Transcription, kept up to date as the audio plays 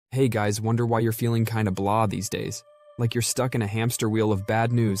Hey guys, wonder why you're feeling kinda blah these days? Like you're stuck in a hamster wheel of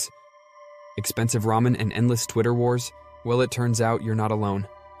bad news. Expensive ramen and endless Twitter wars? Well, it turns out you're not alone.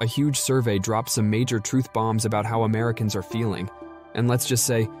 A huge survey dropped some major truth bombs about how Americans are feeling. And let's just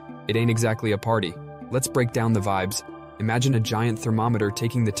say, it ain't exactly a party. Let's break down the vibes. Imagine a giant thermometer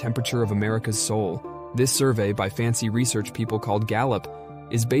taking the temperature of America's soul. This survey by fancy research people called Gallup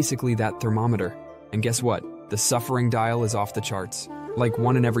is basically that thermometer. And guess what? The suffering dial is off the charts. Like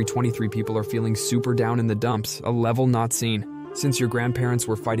 1 in every 23 people are feeling super down in the dumps, a level not seen since your grandparents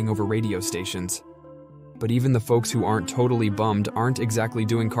were fighting over radio stations. But even the folks who aren't totally bummed aren't exactly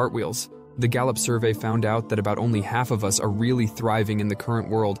doing cartwheels. The Gallup survey found out that about only half of us are really thriving in the current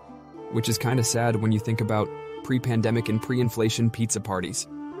world, which is kinda sad when you think about pre-pandemic and pre-inflation pizza parties.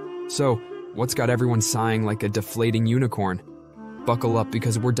 So, what's got everyone sighing like a deflating unicorn? Buckle up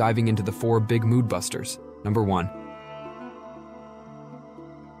because we're diving into the 4 big mood busters. Number 1.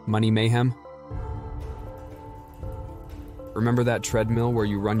 Money mayhem? Remember that treadmill where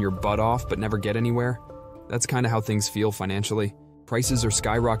you run your butt off but never get anywhere? That's kinda how things feel financially. Prices are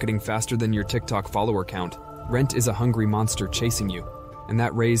skyrocketing faster than your TikTok follower count. Rent is a hungry monster chasing you, and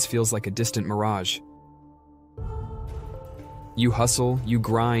that raise feels like a distant mirage. You hustle, you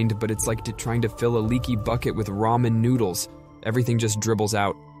grind, but it's like trying to fill a leaky bucket with ramen noodles. Everything just dribbles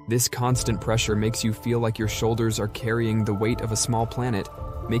out. This constant pressure makes you feel like your shoulders are carrying the weight of a small planet,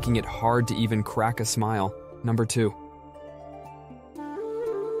 making it hard to even crack a smile. Number 2.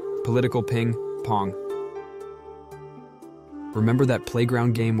 Political ping pong. Remember that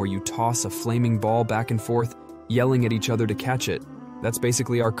playground game where you toss a flaming ball back and forth, yelling at each other to catch it? That's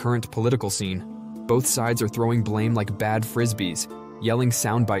basically our current political scene. Both sides are throwing blame like bad frisbees, yelling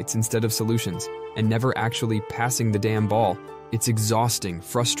sound bites instead of solutions, and never actually passing the damn ball. It's exhausting,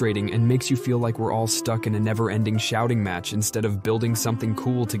 frustrating, and makes you feel like we're all stuck in a never-ending shouting match instead of building something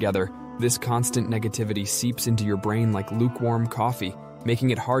cool together. This constant negativity seeps into your brain like lukewarm coffee,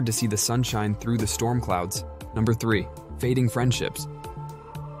 making it hard to see the sunshine through the storm clouds. Number 3. Fading friendships.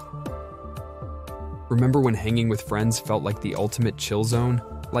 Remember when hanging with friends felt like the ultimate chill zone?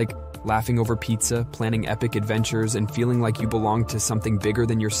 Like laughing over pizza, planning epic adventures, and feeling like you belonged to something bigger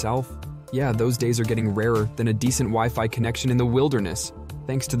than yourself? Yeah, those days are getting rarer than a decent Wi-Fi connection in the wilderness.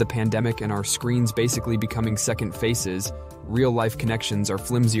 Thanks to the pandemic and our screens basically becoming second faces, real-life connections are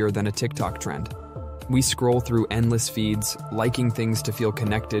flimsier than a TikTok trend. We scroll through endless feeds, liking things to feel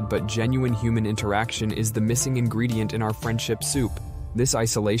connected, but genuine human interaction is the missing ingredient in our friendship soup. This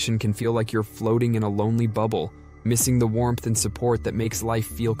isolation can feel like you're floating in a lonely bubble, missing the warmth and support that makes life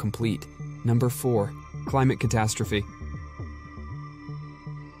feel complete. Number 4. Climate catastrophe.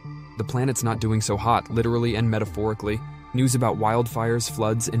 The planet's not doing so hot, literally and metaphorically. News about wildfires,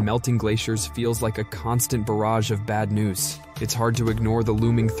 floods, and melting glaciers feels like a constant barrage of bad news. It's hard to ignore the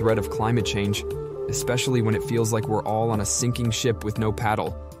looming threat of climate change, especially when it feels like we're all on a sinking ship with no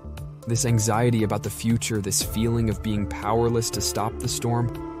paddle. This anxiety about the future, this feeling of being powerless to stop the storm,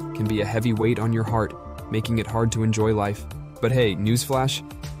 can be a heavy weight on your heart, making it hard to enjoy life. But hey, newsflash,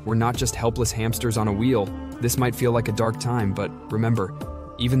 we're not just helpless hamsters on a wheel. This might feel like a dark time, but remember,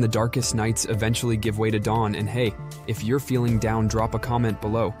 even the darkest nights eventually give way to dawn, and hey, if you're feeling down, drop a comment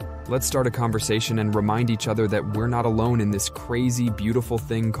below. Let's start a conversation and remind each other that we're not alone in this crazy, beautiful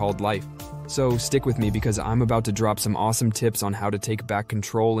thing called life. So stick with me because I'm about to drop some awesome tips on how to take back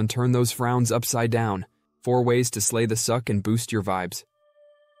control and turn those frowns upside down. 4 ways to slay the suck and boost your vibes.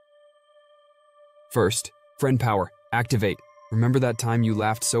 First, friend power. Activate. Remember that time you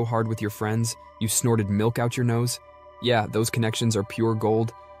laughed so hard with your friends, you snorted milk out your nose? Yeah, those connections are pure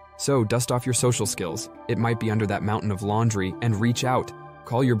gold. So dust off your social skills. It might be under that mountain of laundry, and reach out.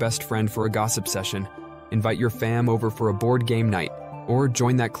 Call your best friend for a gossip session. Invite your fam over for a board game night, or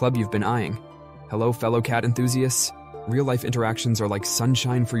join that club you've been eyeing. Hello, fellow cat enthusiasts. Real-life interactions are like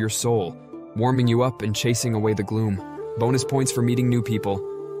sunshine for your soul, warming you up and chasing away the gloom. Bonus points for meeting new people.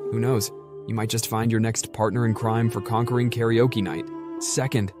 Who knows? You might just find your next partner in crime for conquering karaoke night.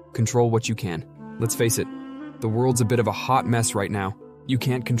 Second, control what you can. Let's face it, the world's a bit of a hot mess right now. You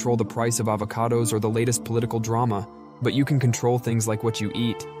can't control the price of avocados or the latest political drama, but you can control things like what you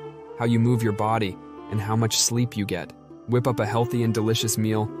eat, how you move your body, and how much sleep you get. Whip up a healthy and delicious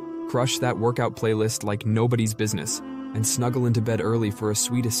meal, crush that workout playlist like nobody's business, and snuggle into bed early for a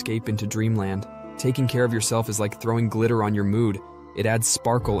sweet escape into dreamland. Taking care of yourself is like throwing glitter on your mood. It adds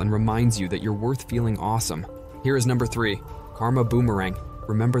sparkle and reminds you that you're worth feeling awesome. Here is number 3, karma boomerang.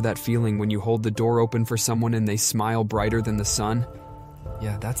 Remember that feeling when you hold the door open for someone and they smile brighter than the sun?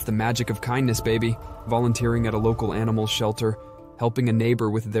 Yeah, that's the magic of kindness, baby. Volunteering at a local animal shelter, helping a neighbor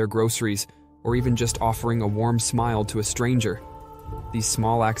with their groceries, or even just offering a warm smile to a stranger. These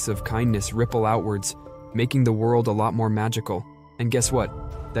small acts of kindness ripple outwards, making the world a lot more magical. And guess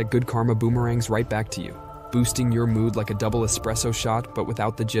what? That good karma boomerangs right back to you, boosting your mood like a double espresso shot, but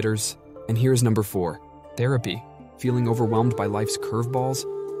without the jitters. And here's number 4, therapy. Feeling overwhelmed by life's curveballs?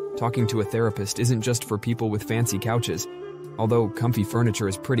 Talking to a therapist isn't just for people with fancy couches, although comfy furniture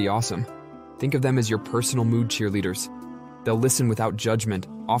is pretty awesome. Think of them as your personal mood cheerleaders. They'll listen without judgment,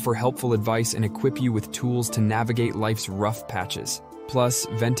 offer helpful advice, and equip you with tools to navigate life's rough patches. Plus,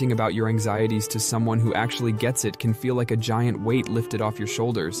 venting about your anxieties to someone who actually gets it can feel like a giant weight lifted off your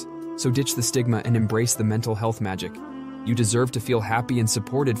shoulders. So ditch the stigma and embrace the mental health magic. You deserve to feel happy and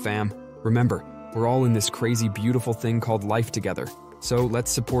supported, fam. Remember, we're all in this crazy, beautiful thing called life together. So let's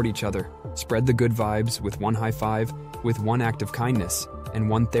support each other. Spread the good vibes with one high five, with one act of kindness, and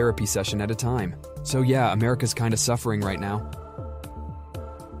one therapy session at a time. So yeah, America's kind of suffering right now.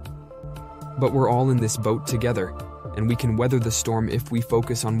 But we're all in this boat together, and we can weather the storm if we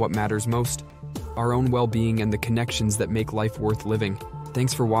focus on what matters most, our own well-being and the connections that make life worth living.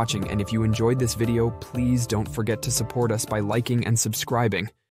 Thanks for watching, and if you enjoyed this video, please don't forget to support us by liking and subscribing.